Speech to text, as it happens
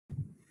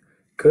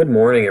Good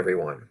morning,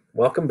 everyone.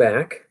 Welcome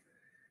back.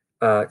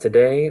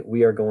 Today,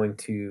 we are going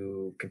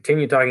to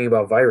continue talking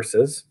about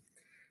viruses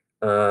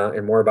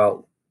and more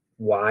about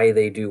why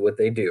they do what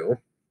they do.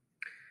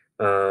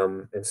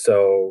 And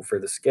so, for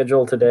the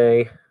schedule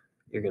today,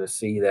 you're going to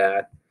see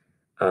that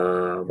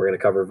we're going to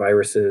cover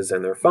viruses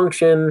and their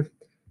function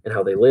and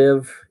how they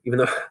live, even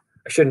though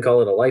I shouldn't call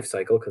it a life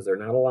cycle because they're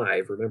not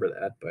alive. Remember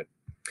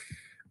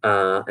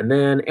that. And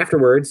then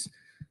afterwards,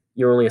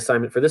 your only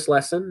assignment for this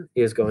lesson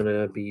is going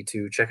to be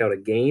to check out a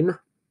game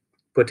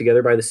put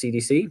together by the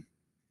CDC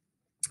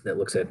that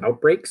looks at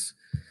outbreaks.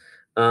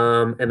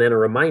 And then a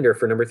reminder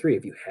for number 3,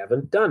 if you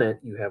haven't done it,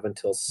 you have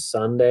until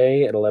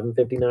Sunday at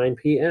 11:59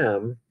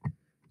 p.m.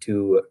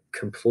 to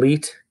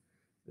complete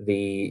the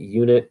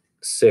Unit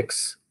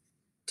 6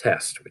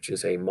 test, which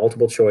is a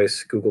multiple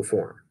choice Google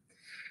form.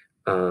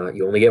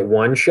 You only get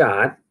one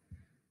shot,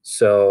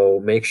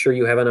 so make sure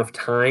you have enough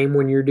time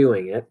when you're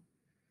doing it,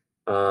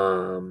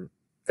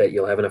 that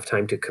you'll have enough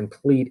time to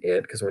complete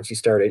it, because once you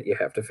start it, you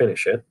have to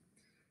finish it.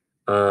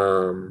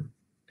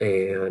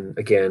 And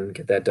again,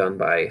 get that done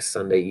by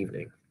Sunday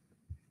evening.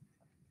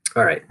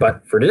 All right,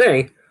 but for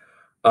today,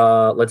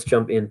 let's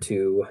jump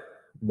into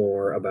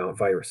more about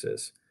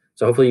viruses.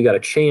 So hopefully you got a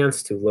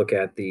chance to look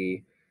at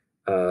the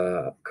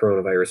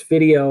coronavirus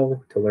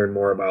video to learn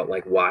more about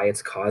like why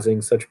it's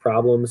causing such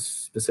problems,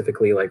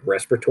 specifically like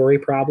respiratory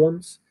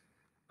problems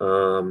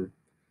in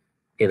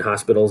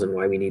hospitals and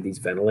why we need these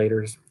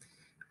ventilators.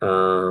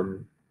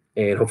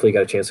 And hopefully you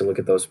got a chance to look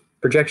at those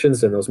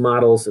projections and those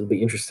models. It'll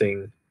be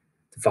interesting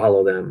to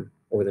follow them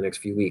over the next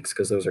few weeks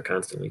because those are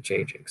constantly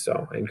changing.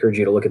 So I encourage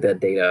you to look at that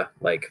data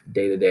like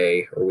day to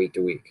day or week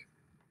to week.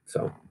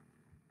 So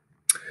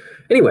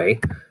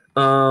anyway,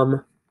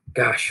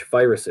 gosh,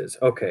 viruses.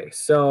 Okay,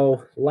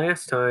 so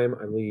last time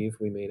I believe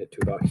we made it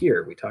to about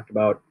here. We talked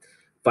about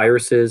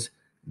viruses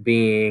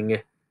being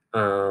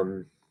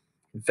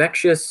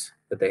infectious,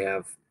 that they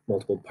have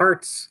multiple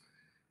parts,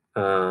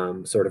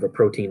 sort of a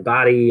protein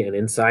body, and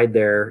inside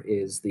there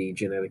is the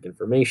genetic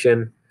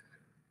information,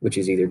 which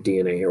is either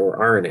DNA or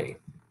RNA.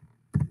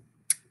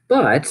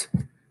 But,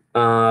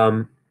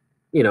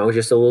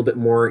 just a little bit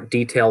more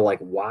detail, like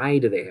why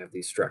do they have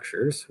these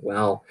structures?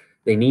 Well,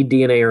 they need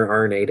DNA or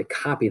RNA to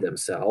copy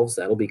themselves.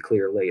 That'll be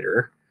clear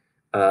later.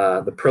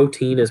 The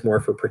protein is more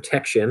for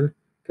protection,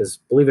 because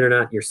believe it or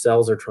not, your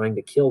cells are trying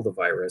to kill the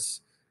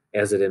virus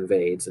as it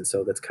invades. And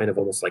so that's kind of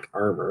almost like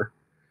armor.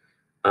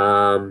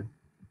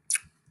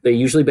 They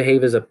usually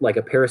behave as like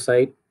a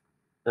parasite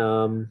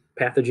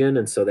pathogen,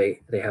 and so they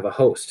have a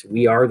host.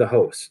 We are the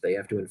host. They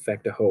have to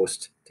infect a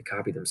host to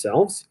copy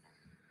themselves.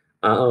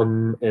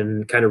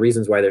 And kind of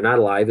reasons why they're not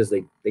alive is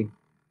they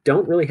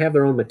don't really have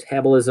their own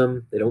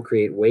metabolism. They don't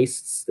create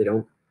wastes. They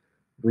don't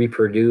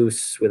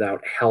reproduce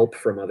without help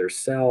from other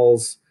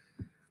cells.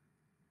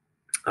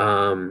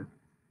 And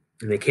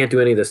they can't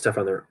do any of this stuff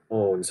on their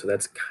own. So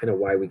that's kind of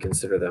why we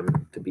consider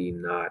them to be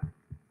not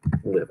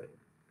living.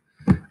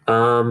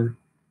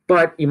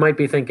 But you might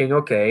be thinking,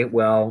 okay,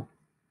 well,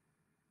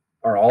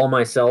 are all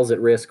my cells at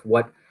risk?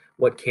 What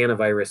can a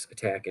virus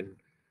attack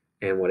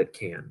and what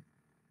can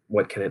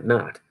it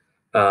not?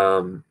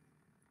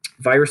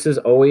 Viruses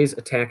always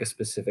attack a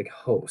specific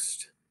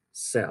host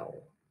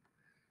cell.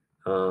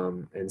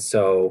 And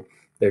so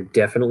they're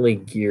definitely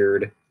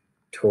geared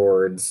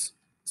towards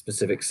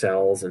specific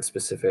cells and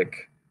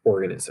specific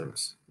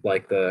organisms.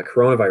 Like the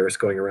coronavirus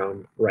going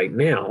around right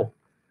now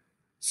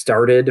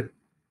started,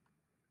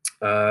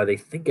 they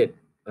think it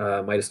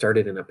might have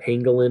started in a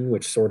pangolin,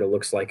 which sort of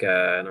looks like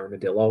an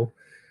armadillo.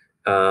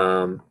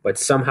 But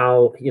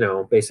somehow,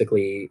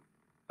 basically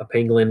a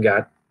pangolin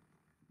got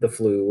the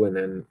flu, and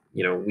then,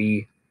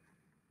 we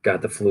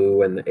got the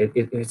flu, and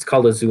it's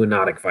called a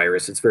zoonotic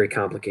virus. It's very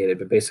complicated,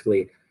 but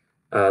basically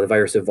the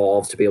virus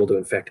evolves to be able to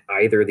infect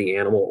either the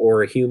animal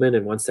or a human.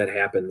 And once that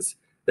happens,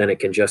 then it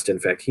can just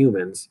infect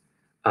humans.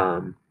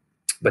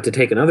 But to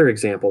take another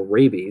example,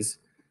 rabies.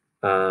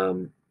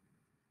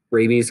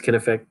 Rabies can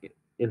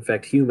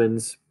infect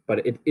humans,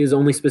 but it is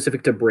only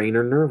specific to brain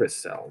or nervous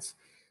cells.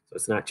 So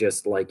it's not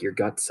just like your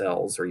gut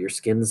cells or your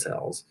skin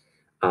cells.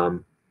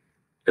 And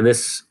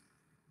this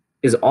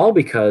is all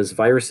because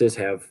viruses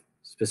have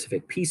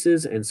specific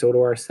pieces, and so do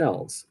our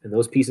cells. And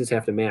those pieces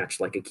have to match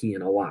like a key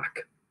in a lock.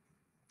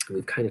 And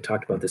we've kind of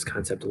talked about this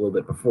concept a little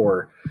bit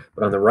before,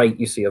 but on the right,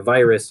 you see a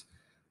virus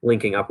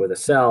linking up with a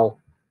cell,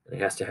 and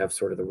it has to have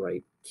sort of the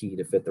right key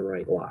to fit the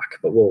right lock.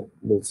 But we'll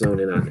zone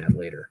in on that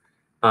later.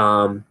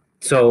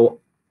 So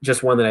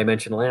just one that I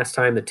mentioned last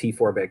time, the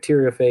T4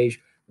 bacteriophage,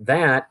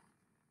 that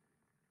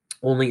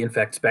only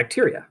infects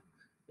bacteria.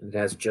 And it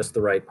has just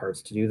the right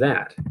parts to do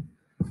that.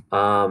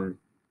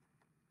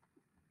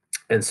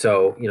 And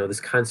so, this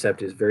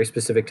concept is very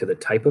specific to the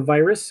type of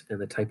virus and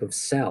the type of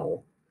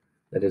cell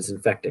that is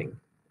infecting.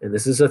 And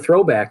this is a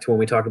throwback to when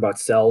we talk about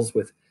cells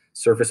with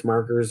surface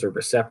markers or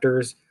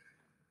receptors.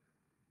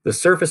 The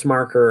surface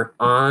marker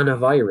on a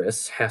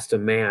virus has to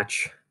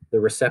match the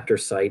receptor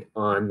site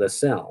on the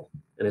cell.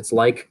 And it's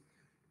like,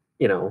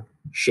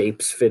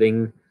 shapes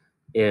fitting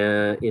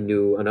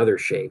into another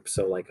shape.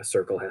 So like a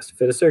circle has to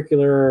fit a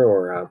circular,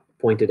 or a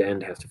pointed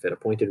end has to fit a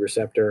pointed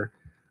receptor.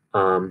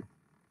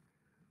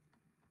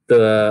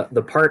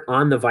 The part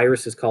on the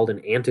virus is called an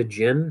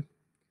antigen.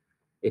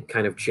 It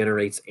kind of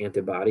generates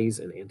antibodies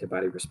and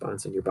antibody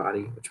response in your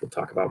body, which we'll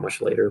talk about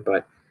much later.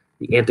 But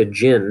the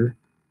antigen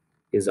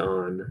is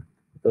on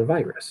the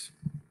virus.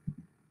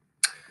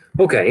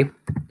 Okay,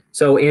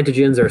 so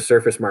antigens are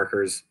surface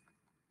markers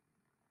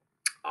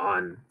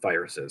on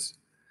viruses.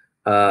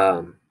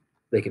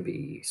 They can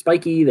be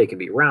spiky, they can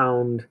be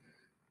round,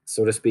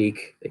 so to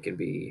speak. They can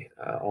be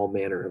all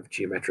manner of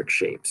geometric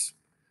shapes.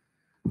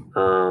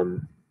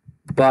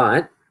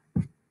 But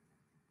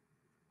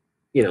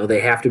they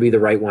have to be the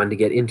right one to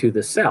get into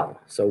the cell.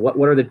 So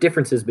what are the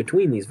differences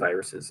between these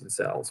viruses and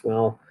cells?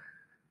 Well,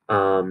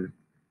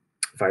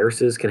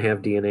 viruses can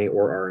have DNA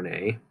or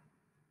RNA.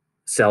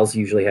 Cells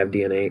usually have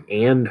DNA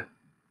and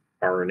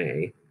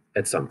RNA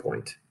at some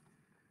point.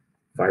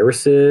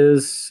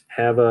 Viruses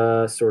have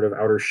a sort of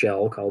outer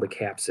shell called a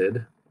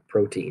capsid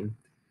protein,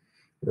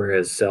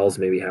 whereas cells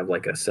maybe have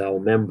like a cell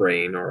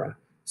membrane or a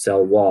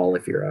cell wall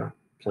if you're a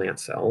plant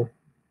cell.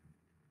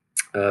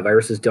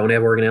 Viruses don't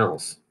have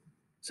organelles.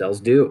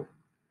 Cells do.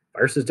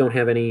 Viruses don't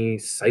have any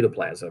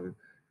cytoplasm.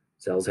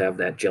 Cells have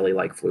that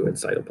jelly-like fluid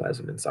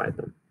cytoplasm inside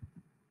them.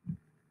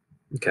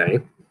 Okay,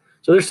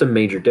 so there's some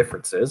major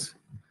differences.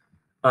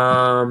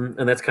 And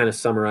that's kind of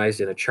summarized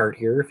in a chart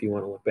here if you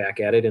want to look back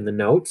at it in the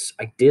notes.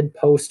 I did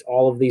post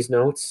all of these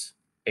notes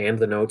and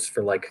the notes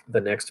for like the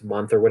next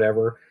month or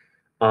whatever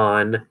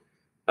on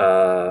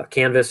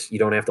Canvas. You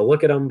don't have to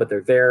look at them, but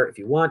they're there if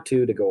you want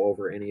to go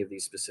over any of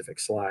these specific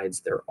slides.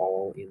 They're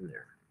all in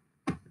there.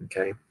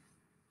 Okay.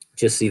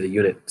 Just see the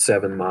Unit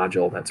 7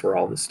 module. That's where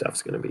all this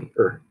stuff's going to be.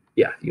 Or,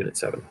 yeah, Unit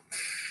 7.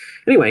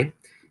 Anyway,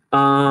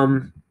 so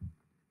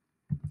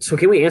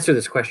can we answer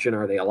this question,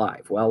 are they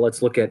alive? Well,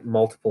 let's look at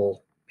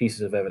multiple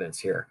pieces of evidence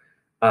here.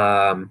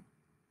 Do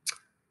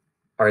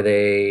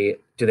they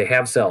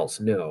have cells?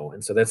 No.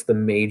 And so that's the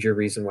major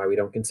reason why we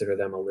don't consider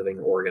them a living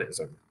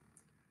organism.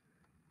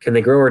 Can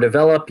they grow or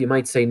develop? You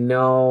might say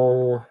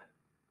no.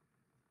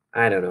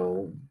 I don't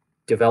know.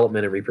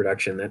 Development and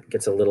reproduction, that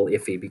gets a little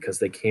iffy because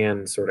they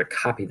can sort of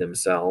copy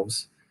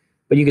themselves.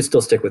 But you can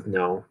still stick with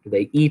no. Do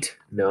they eat?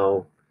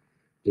 No.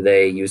 Do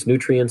they use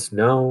nutrients?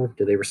 No.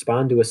 Do they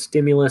respond to a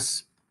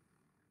stimulus?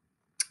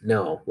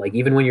 No. Like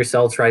even when your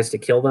cell tries to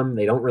kill them,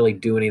 they don't really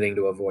do anything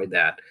to avoid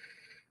that.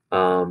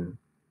 Other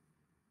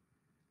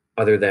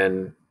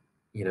than,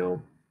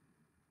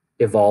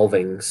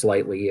 evolving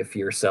slightly if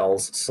your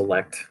cells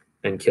select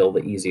and kill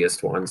the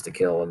easiest ones to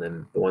kill, and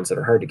then the ones that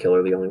are hard to kill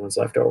are the only ones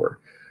left over.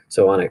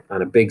 So on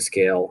a big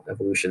scale,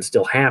 evolution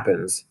still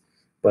happens,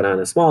 but on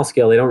a small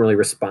scale, they don't really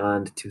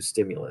respond to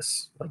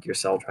stimulus, like your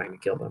cell trying to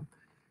kill them.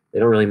 They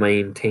don't really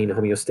maintain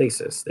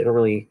homeostasis. They don't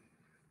really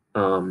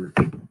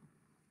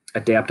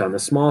adapt on the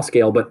small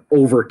scale, but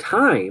over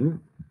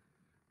time,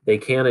 they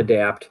can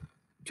adapt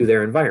to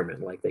their environment.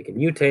 Like they can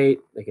mutate,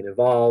 they can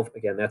evolve.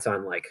 Again, that's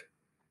on like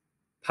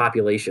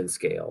population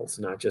scales,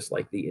 not just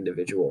like the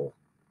individual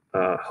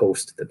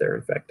host that they're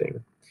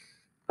infecting.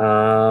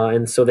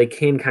 And so they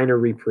can kind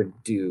of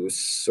reproduce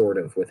sort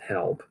of with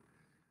help.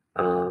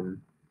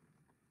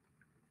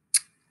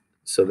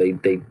 So they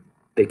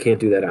can't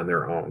do that on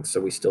their own. So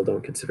we still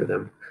don't consider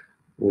them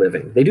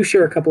living. They do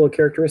share a couple of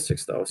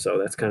characteristics though. So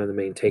that's kind of the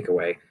main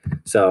takeaway.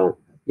 So,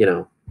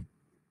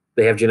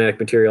 they have genetic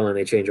material and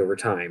they change over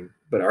time,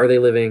 but are they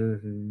living?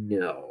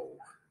 No,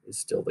 is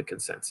still the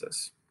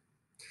consensus.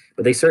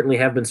 But they certainly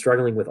have been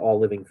struggling with all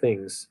living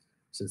things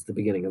since the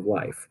beginning of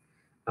life.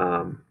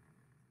 The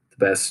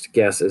best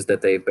guess is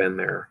that they've been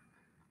there,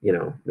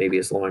 maybe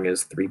as long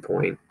as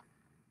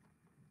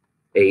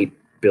 3.8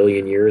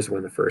 billion years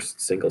when the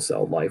first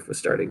single-celled life was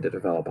starting to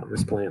develop on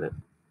this planet.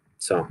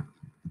 So,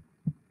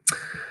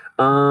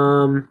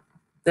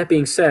 that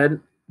being said,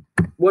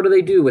 what do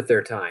they do with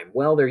their time?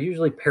 Well, they're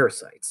usually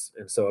parasites.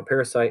 And so a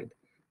parasite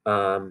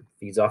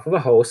feeds off of a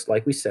host,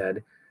 like we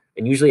said,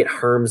 and usually it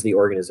harms the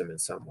organism in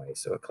some way.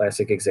 So a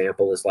classic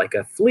example is like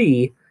a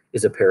flea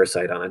is a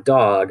parasite on a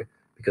dog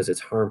because it's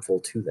harmful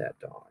to that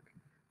dog.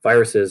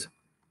 Viruses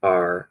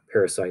are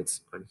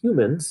parasites on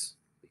humans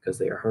because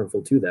they are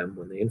harmful to them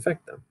when they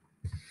infect them.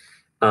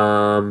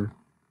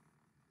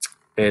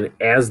 And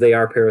as they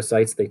are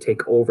parasites, they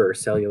take over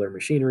cellular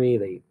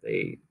machinery.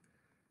 They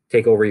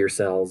take over your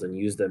cells and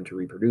use them to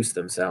reproduce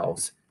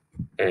themselves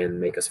and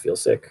make us feel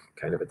sick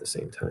kind of at the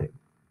same time.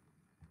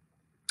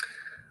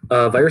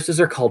 Viruses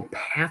are called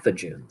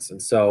pathogens.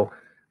 And so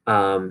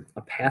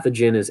a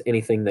pathogen is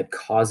anything that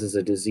causes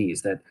a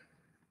disease that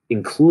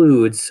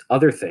includes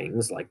other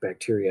things like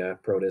bacteria,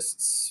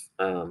 protists,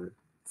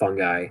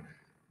 fungi,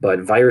 but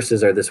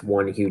viruses are this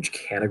one huge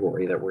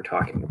category that we're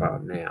talking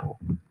about now.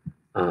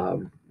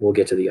 We'll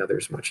get to the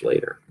others much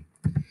later.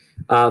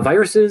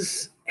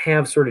 Viruses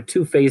have sort of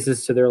two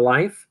phases to their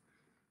life.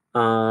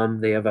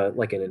 They have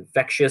like an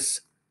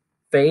infectious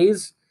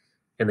phase,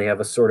 and they have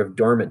a sort of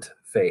dormant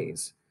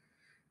phase.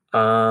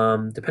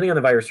 Depending on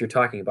the virus you're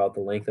talking about,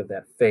 the length of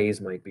that phase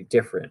might be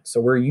different.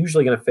 So we're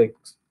usually going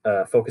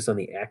to focus on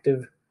the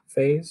active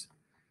phase,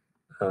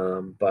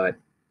 but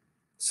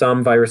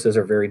Some viruses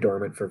are very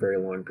dormant for very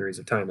long periods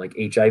of time, like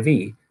HIV,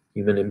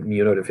 human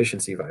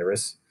immunodeficiency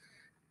virus,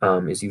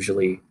 is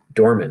usually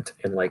dormant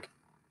and like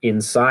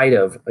inside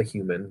of a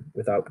human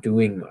without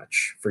doing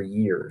much for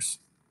years,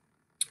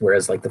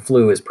 whereas like the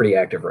flu is pretty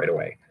active right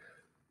away.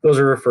 Those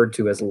are referred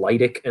to as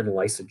lytic and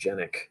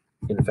lysogenic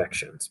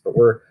infections, but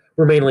we're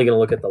mainly going to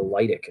look at the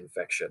lytic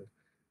infection.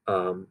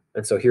 And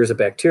so here's a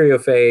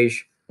bacteriophage,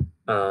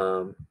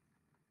 um,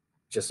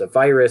 just a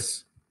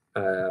virus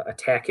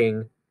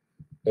attacking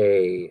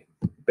a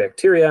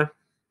bacteria.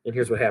 And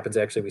here's what happens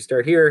actually. We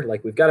start here,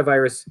 like we've got a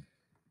virus,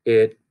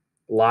 it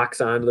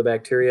locks onto the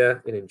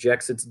bacteria, it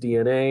injects its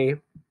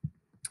DNA,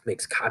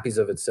 makes copies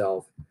of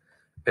itself,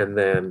 and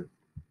then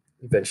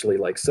eventually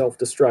like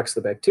self-destructs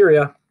the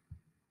bacteria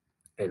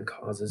and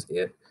causes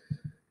it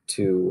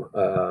to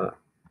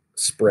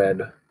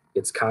spread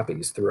its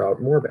copies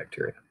throughout more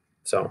bacteria.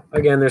 So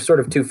again, there's sort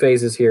of two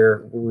phases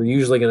here. We're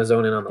usually going to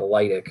zone in on the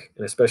lytic,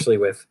 and especially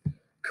with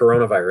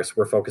coronavirus,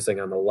 we're focusing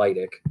on the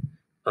lytic,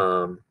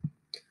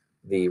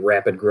 the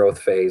rapid growth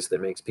phase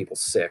that makes people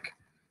sick.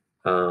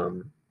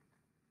 And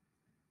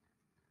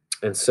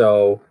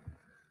so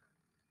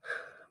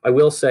I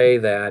will say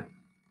that,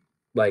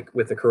 like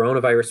with the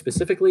coronavirus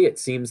specifically, it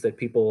seems that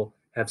people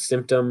have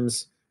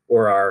symptoms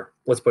or are,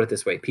 let's put it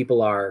this way,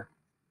 people are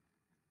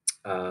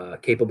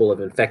capable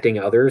of infecting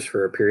others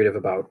for a period of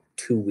about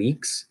 2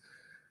 weeks.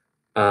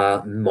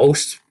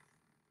 Most,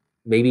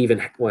 maybe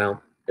even,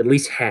 well, at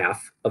least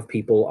half of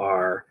people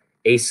are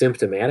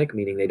asymptomatic,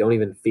 meaning they don't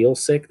even feel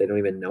sick, they don't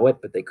even know it,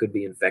 but they could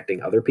be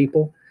infecting other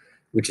people,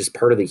 which is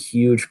part of the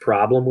huge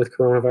problem with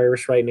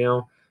coronavirus right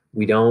now.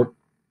 We don't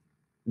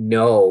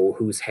know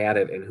who's had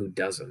it and who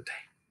doesn't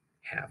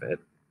have it.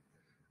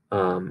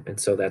 And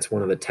so that's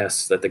one of the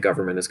tests that the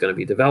government is going to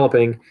be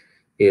developing,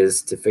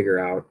 is to figure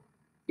out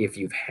if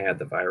you've had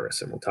the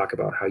virus. And we'll talk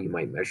about how you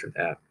might measure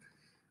that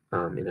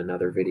in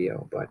another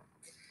video. But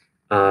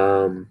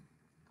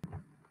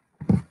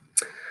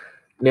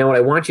now what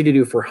I want you to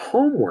do for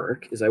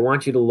homework is I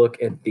want you to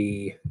look at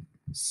the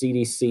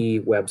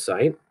CDC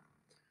website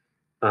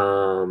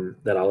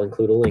that I'll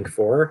include a link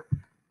for,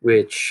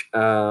 which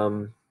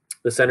the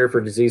Center for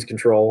Disease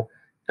Control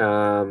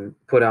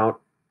put out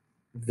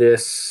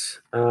this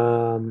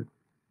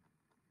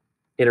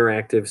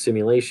interactive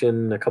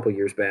simulation a couple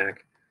years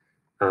back,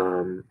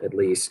 at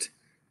least.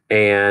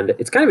 And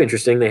it's kind of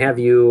interesting. They have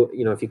you,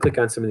 if you click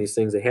on some of these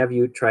things, they have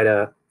you try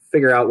to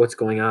figure out what's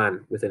going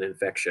on with an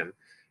infection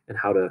and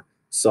how to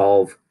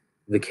solve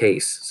the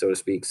case, so to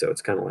speak. So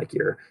it's kind of like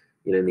you're,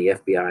 in the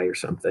FBI or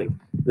something.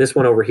 This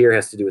one over here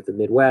has to do with the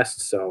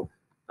Midwest. So,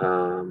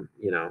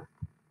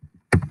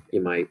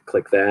 you might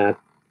click that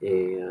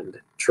and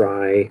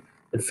try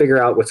and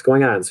figure out what's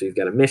going on. So you've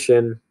got a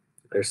mission,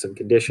 there's some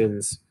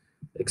conditions,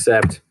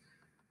 except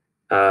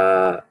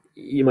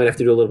you might have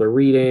to do a little bit of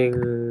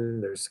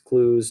reading. There's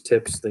clues,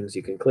 tips, things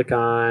you can click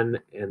on.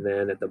 And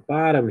then at the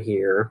bottom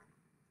here,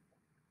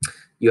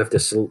 you have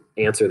to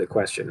answer the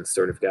question. It's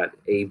sort of got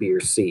A, B, or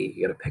C.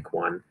 You got to pick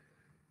one.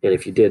 And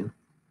if you did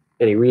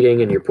any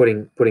reading and you're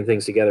putting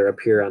things together up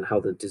here on how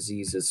the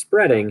disease is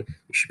spreading,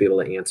 you should be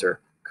able to answer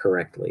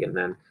correctly. And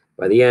then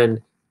by the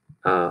end,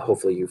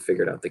 hopefully you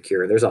figured out the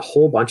cure. There's a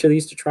whole bunch of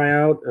these to try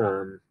out.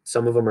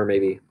 Some of them are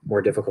maybe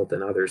more difficult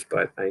than others,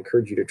 but I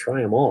encourage you to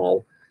try them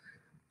all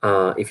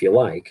if you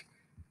like,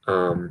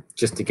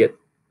 just to get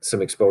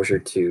some exposure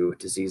to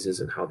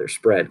diseases and how they're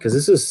spread. Because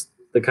this is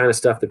the kind of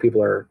stuff that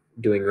people are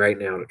doing right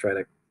now to try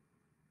to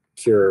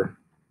cure,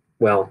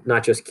 well,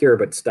 not just cure,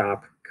 but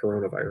stop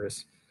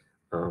coronavirus.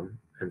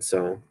 And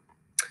so,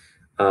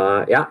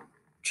 yeah,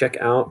 check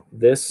out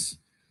this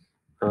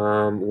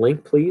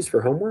link, please,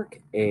 for homework,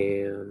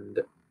 and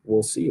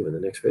we'll see you in the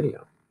next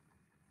video.